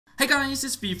guys,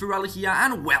 it's FifaRalle here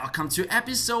and welcome to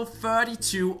episode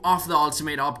 32 of the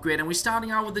Ultimate Upgrade, and we're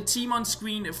starting out with the team on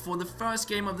screen for the first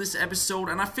game of this episode.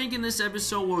 And I think in this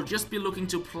episode we'll just be looking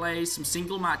to play some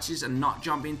single matches and not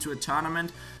jump into a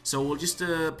tournament. So we'll just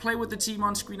play with the team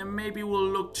on screen, and maybe we'll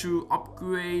look to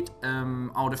upgrade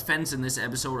our defense in this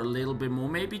episode a little bit more.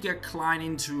 Maybe get Klein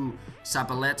into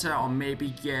Zabaleta, or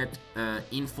maybe get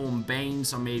Informed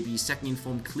Baines, or maybe second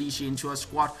Informed Clichy into our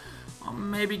squad. Or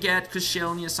maybe get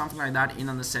Koscielny or something like that in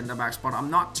on the center back spot. I'm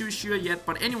not too sure yet,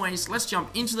 but anyways, let's jump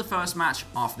into the first match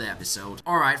of the episode.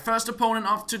 Alright, first opponent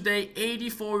of today,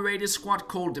 84 rated squad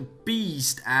called the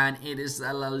Beast, and it is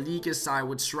a La Liga side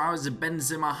with Suarez,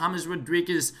 Benzema, James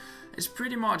Rodriguez. It's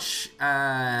pretty much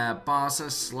Barca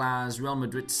 / Real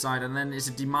Madrid side, and then is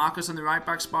it DeMarcus on the right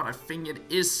back spot? I think it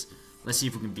is. Let's see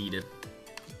if we can beat it.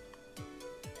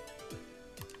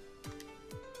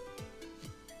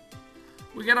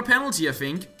 We get a penalty, I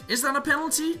think. Is that a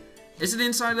penalty? Is it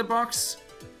inside the box?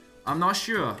 I'm not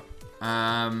sure.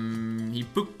 He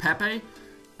booked Pepe.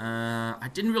 I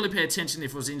didn't really pay attention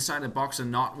if it was inside the box or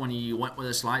not when he went with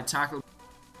a slide tackle.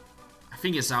 I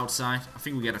think it's outside. I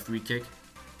think we get a free kick.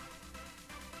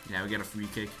 Yeah, we get a free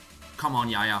kick. Come on,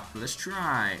 Yaya. Let's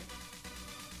try.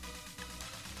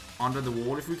 Under the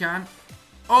wall if we can.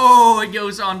 Oh, it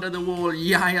goes under the wall.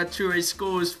 Yaya Toure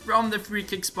scores from the free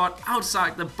kick spot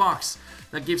outside the box.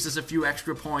 That gives us a few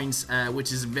extra points,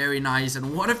 which is very nice.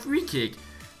 And what a free kick.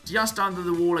 Just under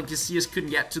the wall, and Casillas couldn't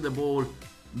get to the ball.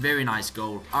 Very nice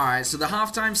goal. Alright, so the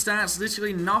halftime stats,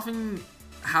 literally nothing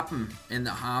happened in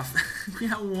the half. We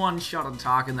had one shot on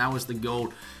target, and that was the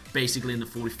goal, basically in the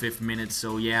 45th minute.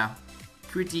 So yeah,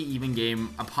 pretty even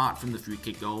game, apart from the free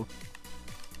kick goal.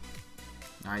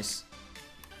 Nice.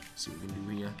 Let's see what we can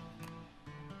do here.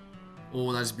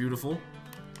 Oh, that's beautiful.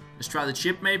 Let's try the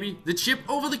chip, maybe. The chip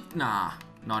over the... Nah,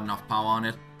 not enough power on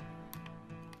it.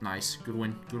 Nice. Good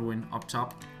win. Good win. Up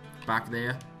top. Back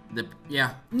there.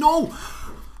 Yeah. No!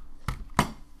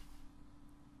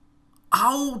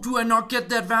 How do I not get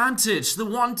the advantage? The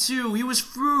 1-2. He was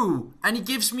through. And he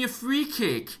gives me a free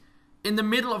kick. In the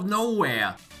middle of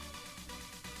nowhere.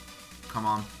 Come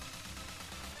on.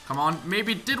 Come on.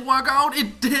 Maybe it did work out.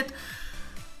 It did.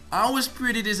 I was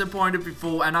pretty disappointed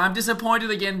before, and I'm disappointed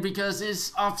again because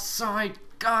it's offside.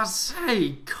 God's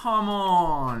sake, come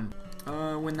on.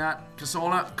 Win that.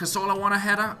 Cazorla won a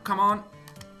header. Come on.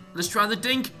 Let's try the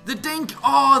dink. The dink.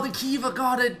 Oh, the keeper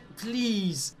got it.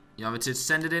 Please. Jovetic,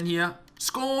 send it in here.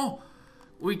 Score.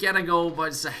 We get a goal, but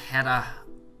it's a header.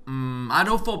 I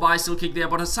know for still kick there,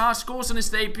 but Hazard scores on his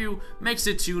debut, makes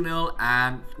it 2-0,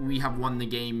 and we have won the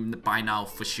game by now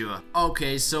for sure.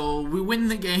 Okay, so we win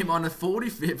the game on a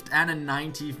 45th and a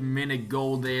 90th minute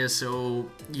goal there. So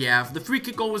yeah, the free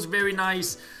kick goal was very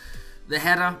nice. The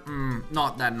header,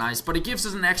 not that nice, but it gives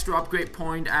us an extra upgrade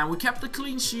point, and we kept the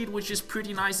clean sheet, which is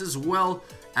pretty nice as well.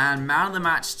 And man of the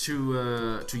match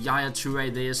to Yaya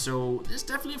Toure there, so there's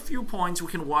definitely a few points we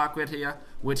can work with here.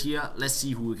 Let's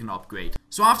see who we can upgrade.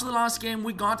 So after the last game,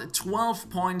 we got 12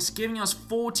 points, giving us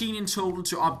 14 in total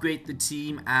to upgrade the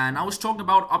team. And I was talking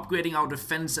about upgrading our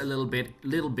defense a little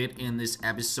bit in this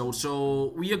episode.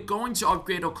 So we are going to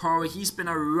upgrade Okoro. He's been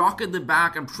a rock at the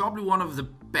back and probably one of the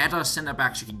better center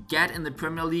backs you can get in the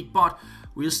Premier League, but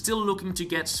we're still looking to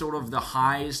get sort of the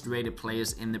highest rated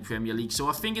players in the Premier League. So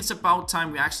I think it's about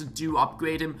time we actually do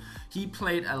upgrade him. He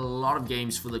played a lot of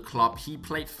games for the club. He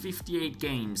played 58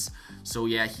 games. So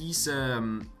yeah, he's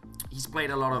played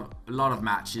a lot of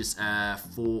matches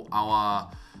for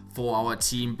our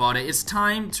team. But it's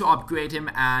time to upgrade him,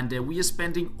 and we are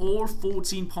spending all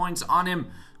 14 points on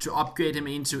him to upgrade him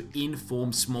into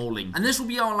Informed Smalling. And this will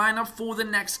be our lineup for the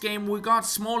next game. We got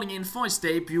Smalling in for his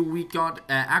debut. We got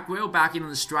Aguero back in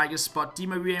the striker spot, Di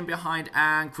Maria in behind,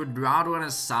 and Cuadrado and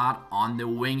Hazard on the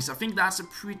wings. I think that's a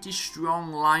pretty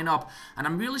strong lineup, and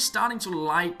I'm really starting to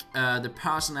like the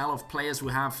personnel of players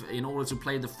we have in order to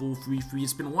play the full 3-3.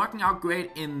 It's been working out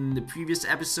great in the previous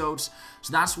episodes,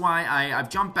 so that's why I've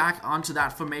jumped back onto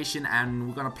that formation, and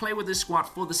we're gonna play with this squad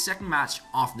for the second match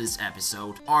of this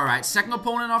episode. Alright, second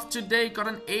opponent of today got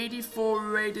an 84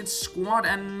 rated squad,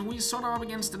 and we sort of up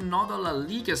against another La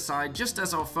Liga side just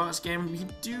as our first game. We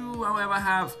do however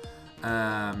have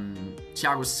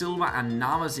Thiago Silva and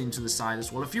Navas into the side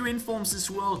as well, a few informs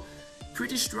as well.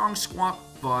 Pretty strong squad,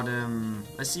 but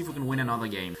let's see if we can win another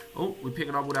game. Oh, we pick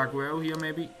it up with Aguero here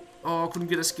maybe. Oh, couldn't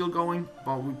get a skill going,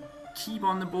 but we keep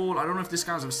on the ball. I don't know if this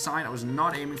guy's offside. I was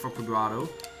not aiming for Cuadrado,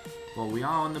 but we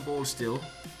are on the ball still.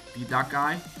 Beat that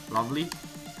guy. Lovely.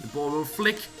 The ball will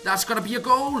flick. That's gonna be a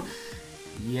goal.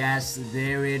 Yes,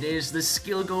 there it is. The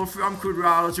skill goal from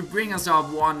Cuadrado to bring us up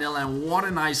 1-0. And what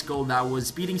a nice goal that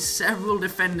was. Beating several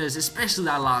defenders, especially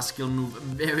that last skill move.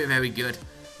 Very, very good.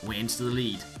 We're into the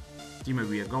lead. Di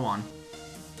Maria, go on.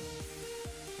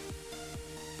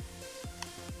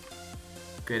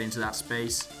 Get into that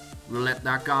space. Roulette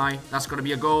that guy. That's going to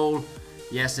be a goal.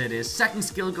 Yes, it is. Second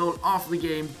skill goal of the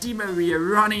game. Di Maria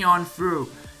running on through.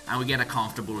 And we get a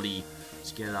comfortable lead.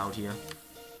 Let's get it out here.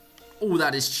 Oh,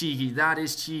 that is cheeky. That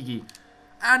is cheeky.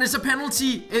 And it's a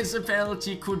penalty. It's a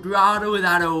penalty. Cuadrado with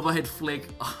that overhead flick.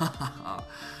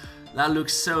 That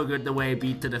looks so good the way he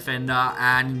beat the defender.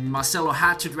 And Marcelo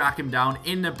had to drag him down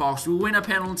in the box. We win a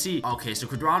penalty. Okay, so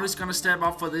Cuadrado is going to step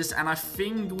up for this. And I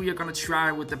think we are going to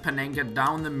try with the Panenka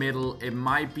down the middle. It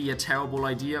might be a terrible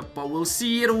idea, but we'll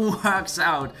see. It works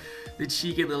out. The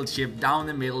cheeky little chip down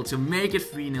the middle to make it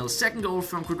 3-0. Second goal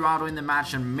from Cuadrado in the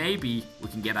match, and maybe we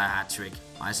can get a hat-trick.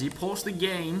 I see, pause the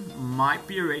game. Might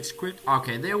be a rage quit.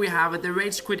 Okay, there we have it. The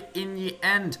rage quit in the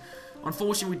end.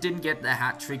 Unfortunately, we didn't get the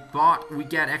hat-trick, but we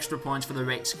get extra points for the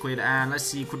rage quit. And let's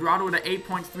see, Cuadrado with an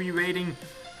 8.3 rating,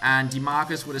 and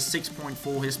DeMarcus with a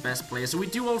 6.4, his best player. So we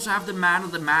do also have the man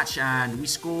of the match, and we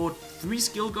scored 3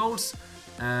 skill goals.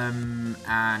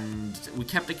 And we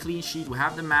kept a clean sheet. We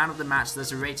have the man of the match.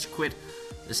 There's a rage quit.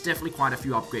 There's definitely quite a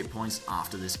few upgrade points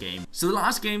after this game. So the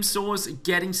last game saw us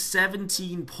getting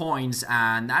 17 points,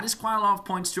 and that is quite a lot of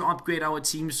points to upgrade our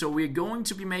team. So we're going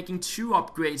to be making 2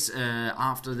 upgrades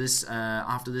after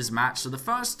this match. So the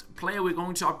first player we're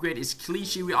going to upgrade is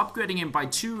Clichy. We're upgrading him by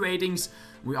 2 ratings.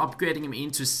 We're upgrading him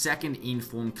into second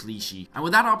inform Clichy. And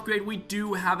with that upgrade, we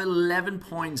do have 11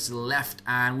 points left.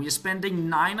 And we are spending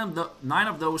 9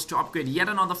 of those to upgrade yet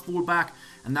another fullback.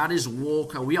 And that is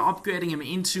Walker. We are upgrading him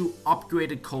into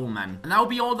upgraded Coleman. And that will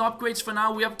be all the upgrades for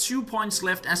now. We have 2 points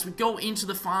left as we go into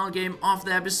the final game of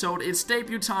the episode. It's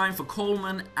debut time for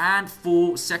Coleman and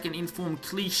for second inform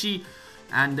Clichy.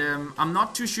 And I'm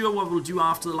not too sure what we'll do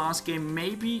after the last game.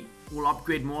 Maybe we'll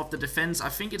upgrade more of the defense. I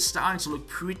think it's starting to look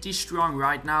pretty strong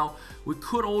right now. We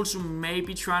could also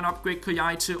maybe try and upgrade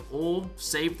Koyaite or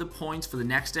save the points for the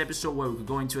next episode where we could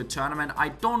go into a tournament. I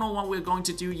don't know what we're going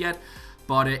to do yet.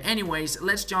 But anyways,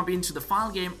 let's jump into the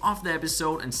final game of the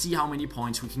episode and see how many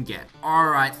points we can get.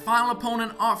 Alright, final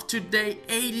opponent of today,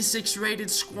 86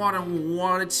 rated squad, and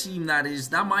what a team that is.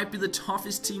 That might be the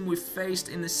toughest team we've faced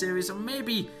in the series, or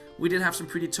maybe we did have some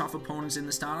pretty tough opponents in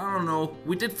the start. I don't know.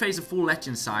 We did face a full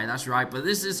legend side, that's right. But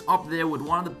this is up there with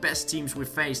one of the best teams we've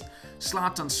faced.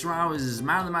 Zlatan Strauss is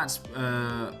man of the match.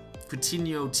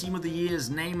 Coutinho, team of the years.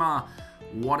 Neymar.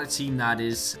 What a team that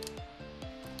is.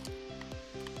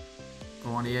 Go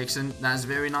on, Eriksen. That's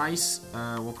very nice.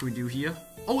 What can we do here?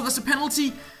 Oh, that's a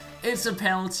penalty. It's a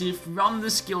penalty from the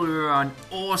skill run.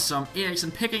 Awesome. Eriksen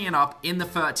picking it up in the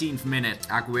 13th minute.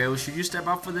 Aguero, should you step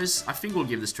up for this? I think we'll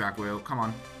give this to Aguero. Come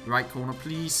on. Right corner,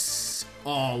 please.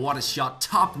 Oh, what a shot.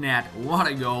 Top net. What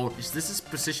a goal. Is this his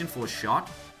position for a shot?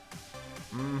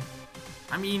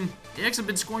 I mean, Eriksen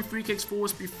been scoring free kicks for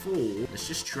us before. Let's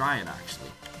just try it,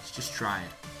 actually. Let's just try it.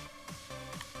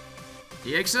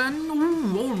 Eriksen.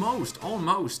 Ooh, almost.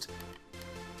 Almost.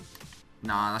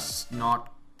 Nah, that's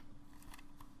not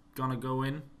gonna go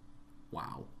in.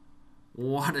 Wow.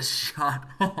 What a shot.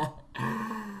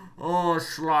 Oh,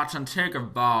 Zlatan, take a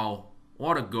bow.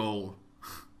 What a goal.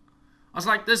 I was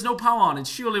like, there's no power on it.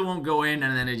 Surely won't go in.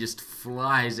 And then it just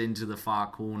flies into the far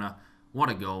corner. What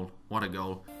a goal. What a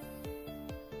goal.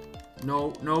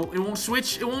 No, no, it won't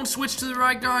switch. It won't switch to the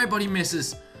right guy, but he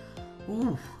misses.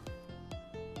 Ooh.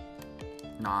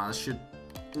 Nah, that should...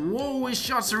 Whoa, his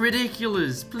shots are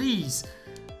ridiculous. Please.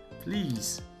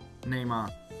 Please.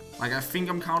 Neymar. Like, I think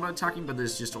I'm counter-attacking, but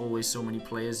there's just always so many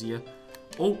players here.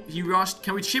 Oh, he rushed.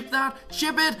 Can we chip that?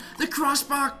 Chip it! The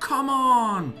crossbar! Come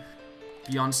on!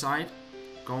 Be onside.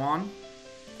 Go on.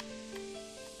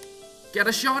 Get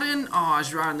a shot in. Oh,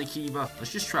 it's right on the keeper.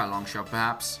 Let's just try a long shot,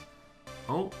 perhaps.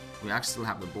 Oh, we actually still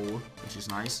have the ball, which is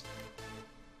nice.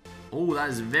 Oh, that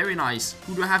is very nice.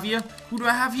 Who do I have here? Who do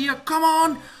I have here? Come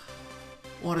on!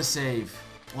 What a save.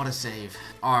 What a save.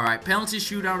 Alright, penalty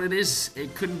shootout it is.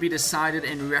 It couldn't be decided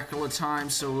in regular time,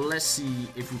 so let's see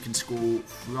if we can score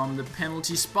from the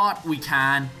penalty spot. We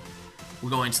can. We're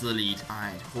going to the lead.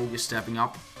 Alright, Hogue is stepping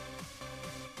up.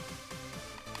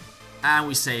 And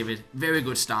we save it. Very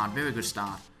good start. Very good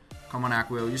start. Come on,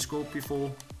 Aguero. You scored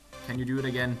before. Can you do it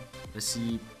again? Let's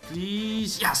see.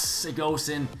 Please. Yes, it goes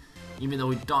in. Even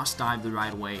though he does dive the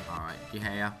right way. Alright,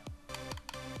 Gehea.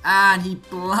 And he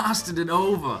blasted it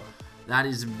over. That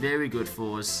is very good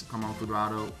for us. Come on,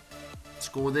 Cuadrado.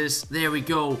 Score this. There we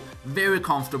go. Very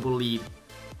comfortable lead.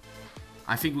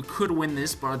 I think we could win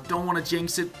this, but I don't want to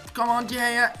jinx it. Come on,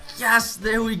 Gehea. Yes,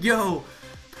 there we go.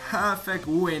 perfect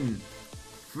win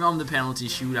from the penalty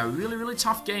shootout. Really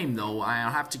tough game though. I'll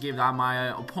have to give that. My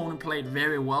opponent played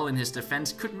very well in his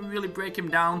defense. Couldn't really break him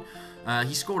down.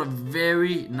 He scored a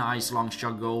very nice long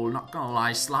shot goal. Not gonna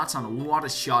lie, Zlatan, what a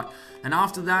shot. And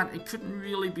after that, it couldn't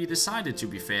really be decided, to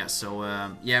be fair. So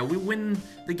yeah, we win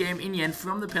the game in the end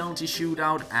from the penalty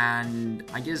shootout. And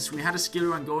I guess we had a skill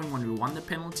run going when we won the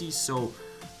penalty. So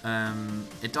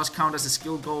it does count as a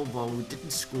skill goal, but we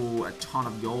didn't score a ton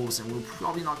of goals, and we'll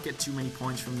probably not get too many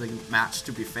points from the match,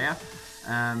 to be fair.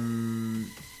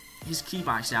 His keeper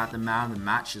actually had the man of the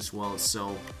match as well,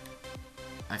 so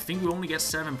I think we only get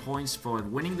 7 points for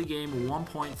winning the game, 1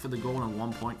 point for the goal and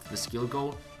 1 point for the skill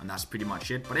goal, and that's pretty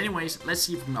much it. But anyways, let's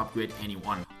see if we can upgrade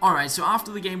anyone. Alright, so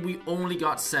after the game we only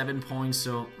got 7 points,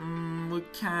 so we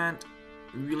can't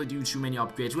really do too many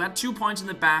upgrades. We had 2 points in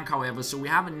the bank, however, so we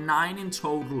have 9 in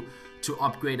total to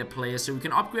upgrade a player. So we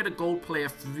can upgrade a gold player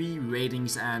 3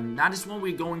 ratings, and that is what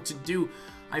we're going to do.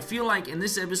 I feel like in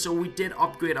this episode we did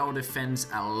upgrade our defense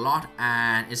a lot,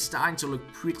 and it's starting to look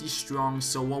pretty strong.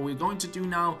 So what we're going to do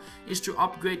now is to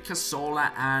upgrade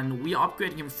Cazorla, and we are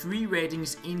upgrading him 3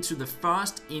 ratings into the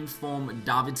first inform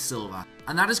David Silva.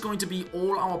 And that is going to be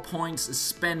all our points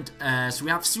spent. So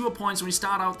we have 0 points when we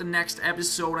start out the next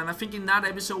episode, and I think in that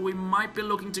episode we might be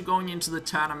looking to going into the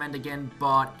tournament again.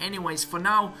 But anyways, for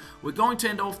now we're going to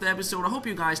end off the episode. I hope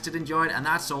you guys did enjoy it, and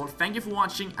that's all. Thank you for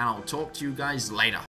watching, and I'll talk to you guys later.